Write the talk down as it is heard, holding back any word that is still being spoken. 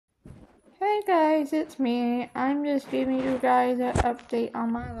Hey guys, it's me. I'm just giving you guys an update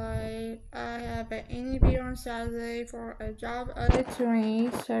on my life. I have an interview on Saturday for a job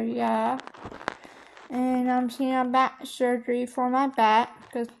opportunity, so yeah. And I'm seeing a back surgery for my back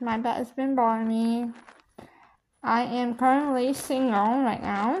because my back has been bothering me. I am currently single right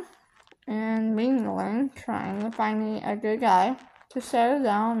now and mingling, trying to find me a good guy to settle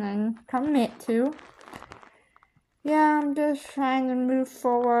down and commit to. Yeah, I'm just trying to move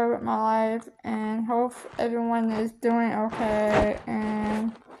forward with my life and hope everyone is doing okay.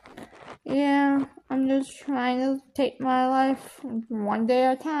 And yeah, I'm just trying to take my life one day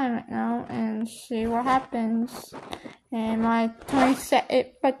at a time right now and see what happens. And my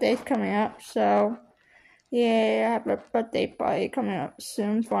 22nd birthday is coming up, so yeah, I have a birthday party coming up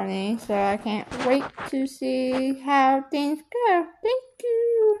soon for me, so I can't wait to see how things go. Thank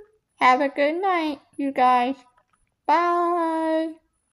you. Have a good night, you guys. Bye.